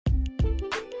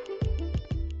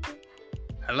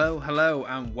Hello,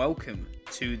 and welcome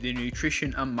to the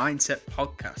Nutrition and Mindset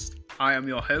Podcast. I am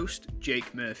your host,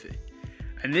 Jake Murphy,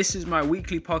 and this is my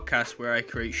weekly podcast where I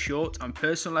create short and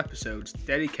personal episodes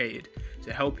dedicated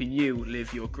to helping you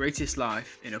live your greatest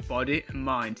life in a body and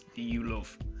mind that you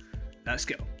love. Let's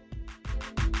go.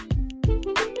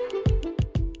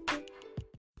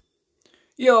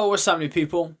 Yo, what's happening,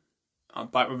 people? I'm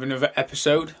back with another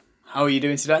episode. How are you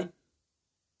doing today?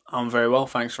 I'm very well,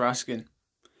 thanks for asking.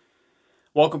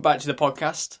 Welcome back to the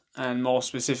podcast, and more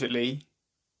specifically,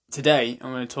 today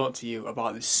I'm going to talk to you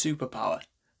about the superpower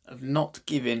of not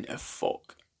giving a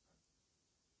fuck.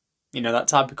 You know, that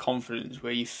type of confidence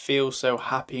where you feel so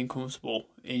happy and comfortable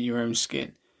in your own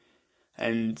skin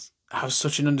and have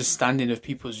such an understanding of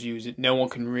people's views that no one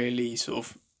can really sort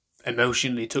of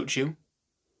emotionally touch you.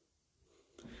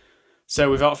 So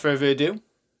without further ado,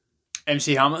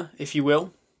 MC Hammer, if you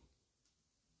will.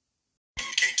 You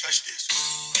can't touch this.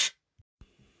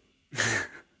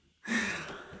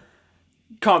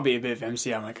 Can't be a bit of MC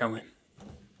Hammer, can we?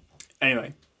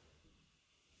 Anyway.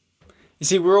 You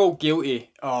see, we're all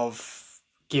guilty of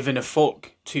giving a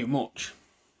fuck too much.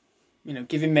 You know,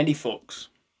 giving many fucks.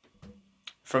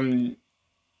 From,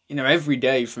 every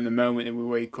day from the moment that we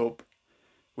wake up,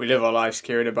 we live our lives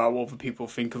caring about what other people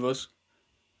think of us.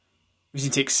 We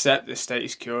need to accept the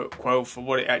status quo for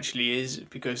what it actually is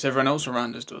because everyone else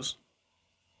around us does.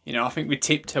 I think we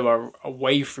tiptoe our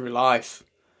way through life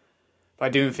by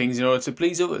doing things in order to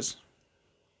please others.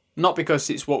 Not because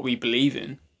it's what we believe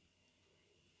in.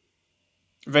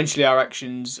 Eventually our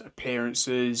actions,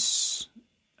 appearances,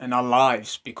 and our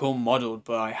lives become modelled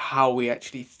by how we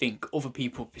actually think other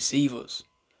people perceive us.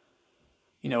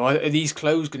 Are these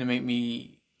clothes going to make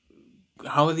me...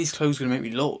 How are these clothes going to make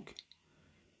me look?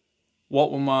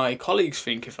 What will my colleagues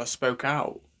think if I spoke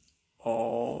out?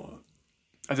 Or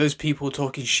are those people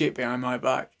talking shit behind my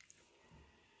back?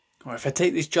 Or if I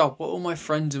take this job, what will my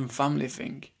friends and family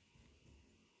think?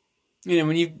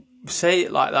 When you say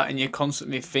it like that and you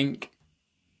constantly think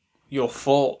your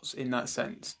thoughts in that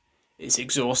sense, it's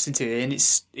exhausting to hear and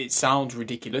it sounds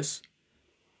ridiculous.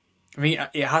 I mean,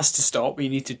 it has to stop. You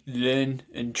need to learn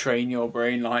and train your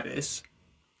brain like this.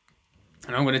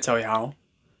 And I'm going to tell you how.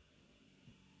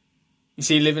 You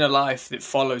see, living a life that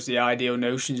follows the ideal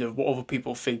notions of what other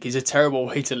people think is a terrible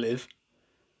way to live.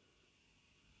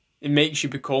 It makes you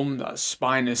become that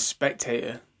spineless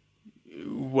spectator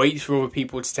who waits for other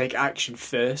people to take action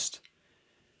first.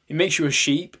 It makes you a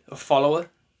sheep, a follower.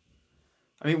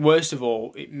 I mean, worst of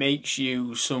all, it makes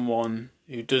you someone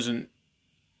who doesn't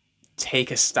take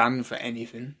a stand for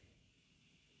anything.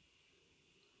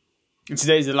 And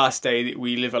today's the last day that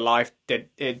we live a life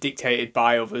dictated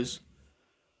by others.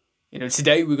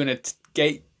 Today we're going to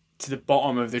get to the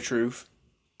bottom of the truth.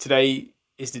 Today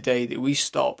is the day that we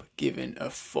stop giving a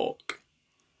fuck.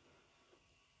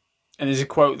 And there's a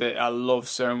quote that I love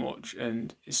so much,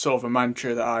 and it's sort of a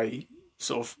mantra that I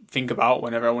sort of think about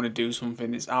whenever I want to do something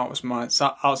that's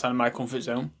outside of my comfort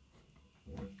zone.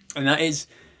 And that is,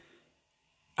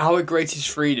 our greatest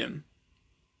freedom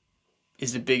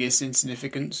is the biggest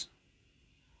insignificance.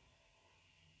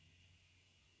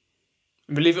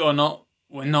 And believe it or not,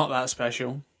 we're not that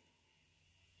special.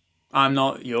 I'm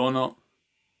not, you're not.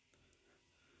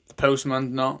 The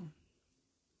postman's not.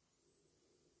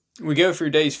 We go through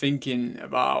days thinking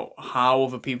about how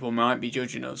other people might be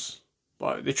judging us.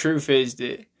 But the truth is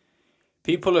that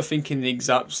people are thinking the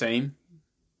exact same.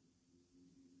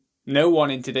 No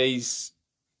one in today's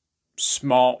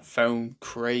smartphone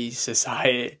crazed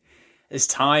society has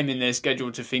time in their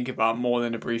schedule to think about more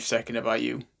than a brief second about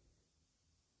you.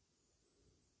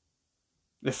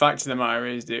 The fact of the matter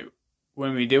is that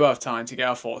when we do have time to get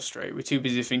our thoughts straight, we're too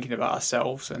busy thinking about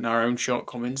ourselves and our own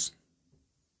shortcomings.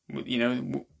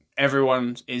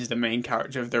 Everyone is the main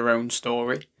character of their own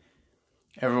story.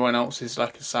 Everyone else is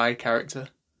like a side character.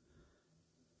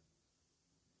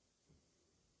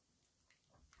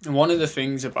 And one of the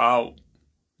things about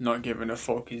not giving a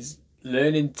fuck is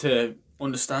learning to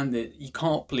understand that you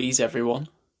can't please everyone.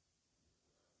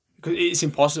 Because it's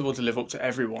impossible to live up to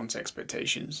everyone's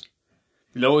expectations.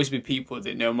 There'll always be people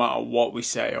that no matter what we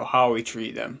say or how we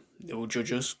treat them, they will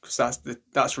judge us because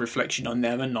that's a reflection on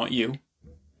them and not you.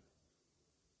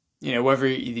 Whether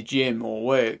you're at the gym or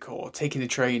work or taking the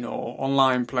train or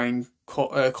online playing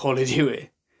Call of Duty.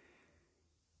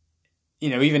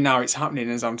 Even now it's happening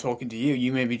as I'm talking to you.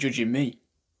 You may be judging me.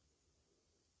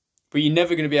 But you're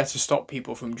never going to be able to stop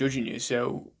people from judging you.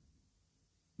 So,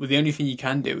 the only thing you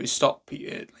can do is stop,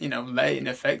 let it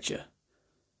affect you.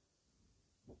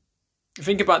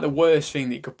 Think about the worst thing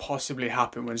that could possibly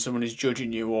happen when someone is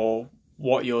judging you or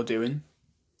what you're doing.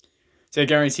 So I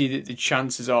guarantee that the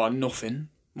chances are nothing.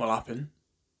 will happen.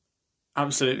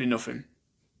 Absolutely nothing.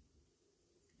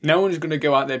 No one's going to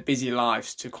go out their busy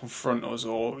lives to confront us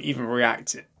or even react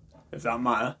to it, if that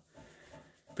matter.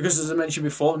 Because as I mentioned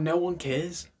before, no one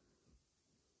cares.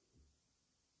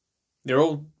 They're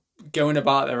all going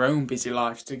about their own busy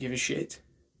lives to give a shit.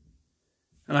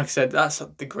 And like I said, that's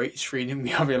the greatest freedom we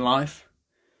have in life.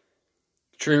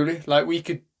 Truly. Like we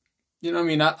could, you know what I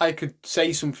mean? I could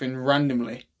say something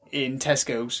randomly in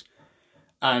Tesco's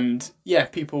and yeah,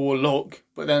 people will look,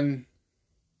 but then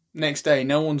next day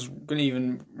no one's going to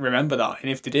even remember that.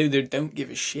 And if they do, they don't give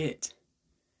a shit.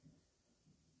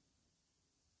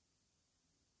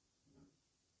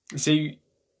 See,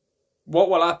 what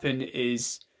will happen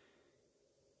is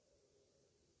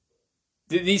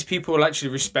these people will actually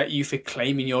respect you for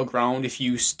claiming your ground if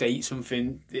you state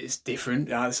something that's different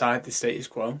outside the status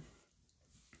quo.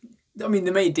 I mean,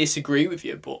 they may disagree with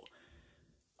you, but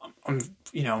I'm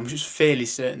just fairly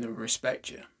certain they'll respect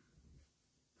you.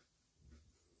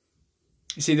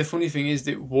 You see, the funny thing is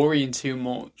that worrying too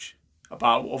much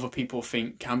about what other people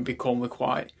think can become a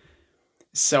quite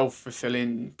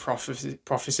self-fulfilling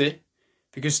prophecy,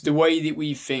 because the way that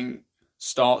we think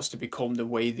starts to become the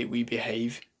way that we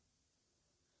behave.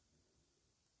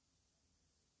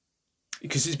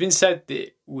 Because it's been said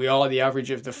that we are the average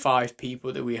of the 5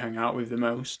 people that we hang out with the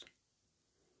most.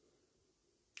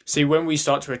 See, when we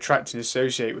start to attract and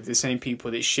associate with the same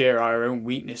people that share our own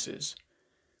weaknesses,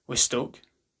 we're stuck.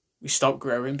 We stop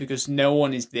growing because no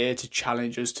one is there to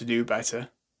challenge us to do better.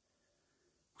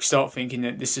 We start thinking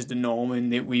that this is the norm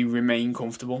and that we remain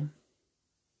comfortable.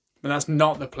 But that's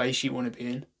not the place you want to be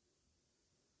in.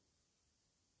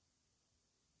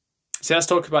 So let's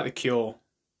talk about the cure.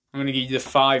 I'm going to give you the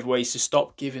 5 ways to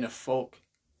stop giving a fuck.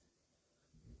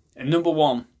 And number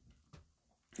 1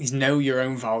 is know your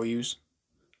own values.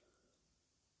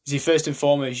 See, first and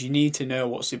foremost, you need to know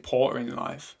what's important in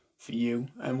life for you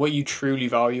and what you truly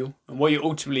value and what you're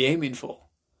ultimately aiming for.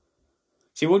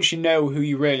 See, once you know who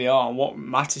you really are and what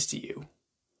matters to you,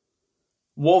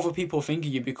 what other people think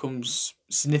of you becomes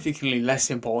significantly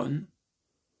less important.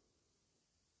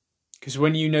 Because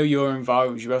when you know your own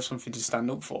values, you have something to stand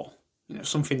up for. You know,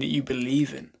 something that you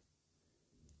believe in.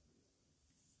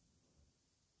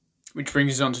 Which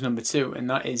brings us on to number 2, and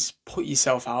that is put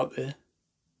yourself out there.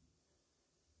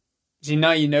 See,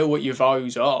 now you know what your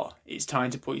values are, it's time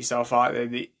to put yourself out there.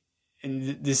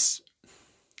 And there's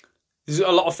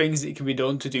a lot of things that can be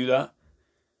done to do that.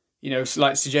 You know, so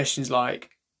like suggestions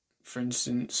like, for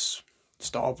instance,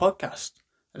 start a podcast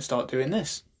and start doing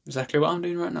this. Exactly what I'm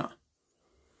doing right now.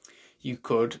 You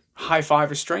could high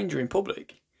five a stranger in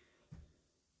public.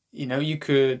 You know, you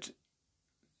could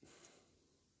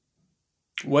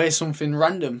wear something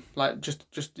random, like just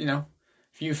you know,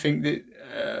 if you think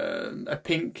that a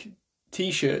pink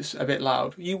t-shirt's a bit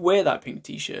loud, you wear that pink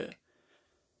t-shirt.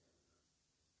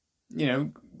 You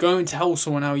know, go and tell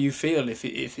someone how you feel if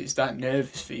it's that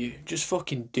nervous for you. Just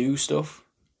fucking do stuff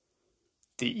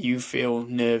that you feel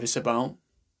nervous about,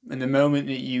 and the moment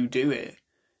that you do it,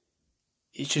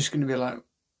 it's just going to be like,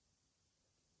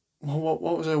 well,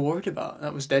 what was I worried about?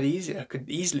 That was dead easy. I could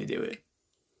easily do it.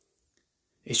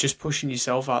 It's just pushing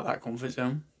yourself out that comfort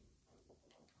zone.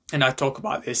 And I talk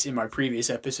about this in my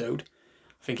previous episode.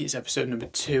 I think it's episode number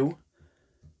 2.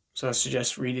 So I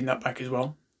suggest reading that back as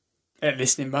well.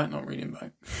 Listening back, not reading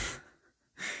back.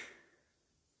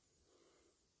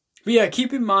 But yeah,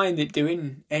 keep in mind that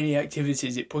doing any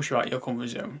activities that push you out your comfort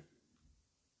zone,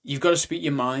 you've got to speak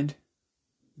your mind.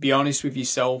 Be honest with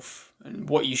yourself and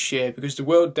what you share, because the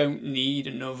world don't need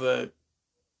another,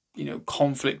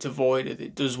 conflict avoider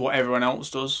that does what everyone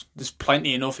else does. There's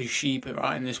plenty enough of sheep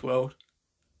right in this world.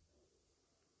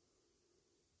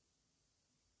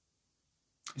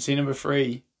 See, number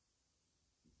 3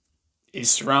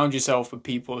 is surround yourself with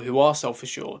people who are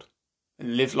self-assured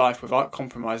and live life without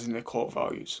compromising their core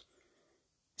values.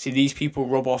 See, these people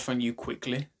rub off on you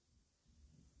quickly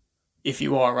if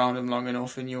you are around them long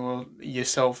enough and you're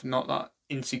yourself not that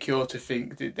insecure to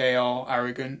think that they are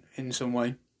arrogant in some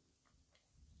way.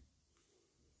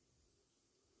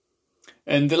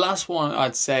 And the last one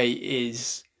I'd say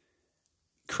is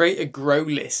create a grow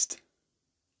list.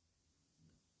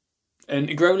 And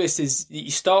a grow list is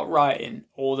you start writing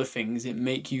all the things that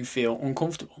make you feel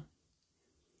uncomfortable.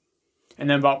 And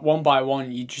then about one by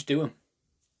one, you just do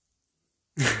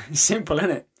them. Simple,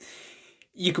 isn't it?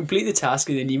 You complete the task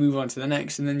and then you move on to the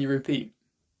next and then you repeat.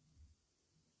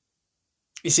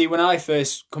 You see, when I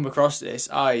first come across this,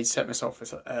 I set myself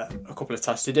a couple of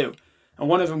tasks to do. And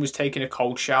one of them was taking a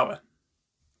cold shower.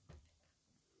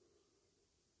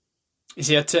 You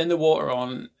see, I turned the water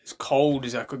on as cold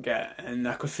as I could get, and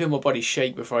I could feel my body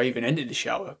shake before I even entered the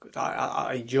shower.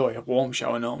 I enjoy a warm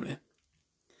shower normally.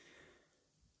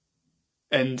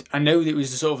 And I know that it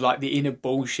was sort of like the inner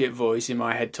bullshit voice in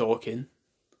my head talking.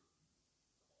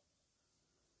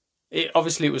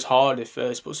 Obviously it was hard at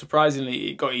first, but surprisingly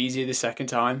it got easier the second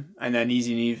time, and then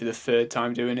easier for the third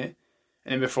time doing it.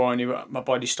 And then before I knew it, my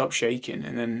body stopped shaking,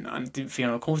 and then I didn't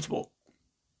feel uncomfortable.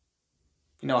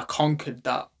 I conquered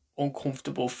that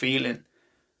uncomfortable feeling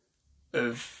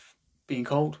of being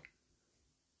cold.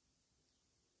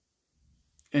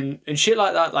 And shit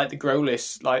like that, like the grow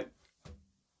list, like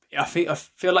I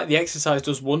feel like the exercise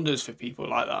does wonders for people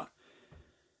like that.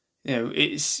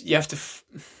 You have to.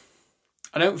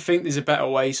 I don't think there's a better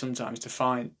way sometimes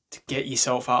to get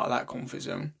yourself out of that comfort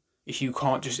zone if you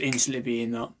can't just instantly be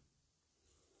in that.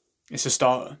 It's a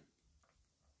starter.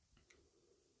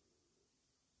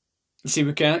 You see,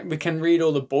 we can read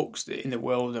all the books in the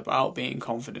world about being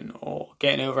confident or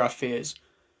getting over our fears.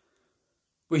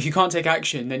 But if you can't take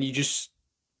action, then you're just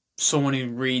someone who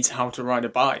reads how to ride a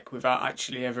bike without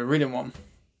actually ever ridden one.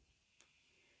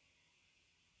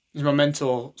 As my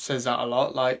mentor says that a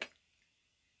lot, like,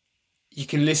 you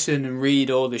can listen and read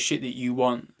all the shit that you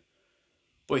want,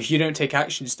 but if you don't take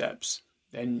action steps,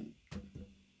 then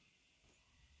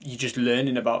you're just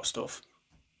learning about stuff.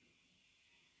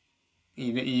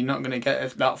 You're not going to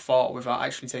get that far without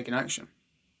actually taking action.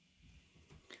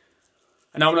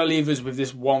 And I want to leave us with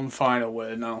this one final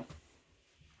word now.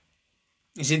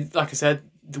 You see, like I said,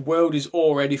 the world is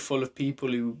already full of people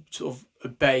who sort of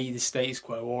obey the status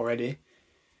quo already.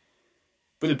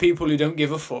 But the people who don't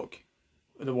give a fuck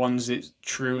are the ones that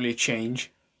truly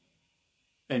change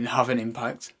and have an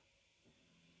impact.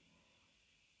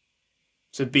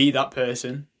 So be that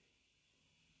person.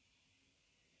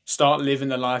 Start living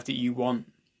the life that you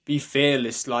want. Be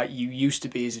fearless like you used to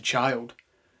be as a child.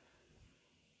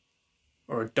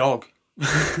 Or a dog.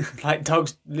 Like,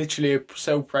 dogs literally are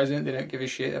so present, they don't give a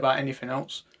shit about anything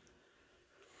else.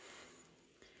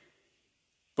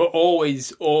 But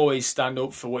always, always stand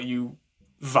up for what you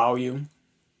value.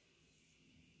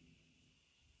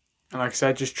 And like I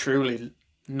said, just truly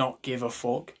not give a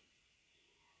fuck.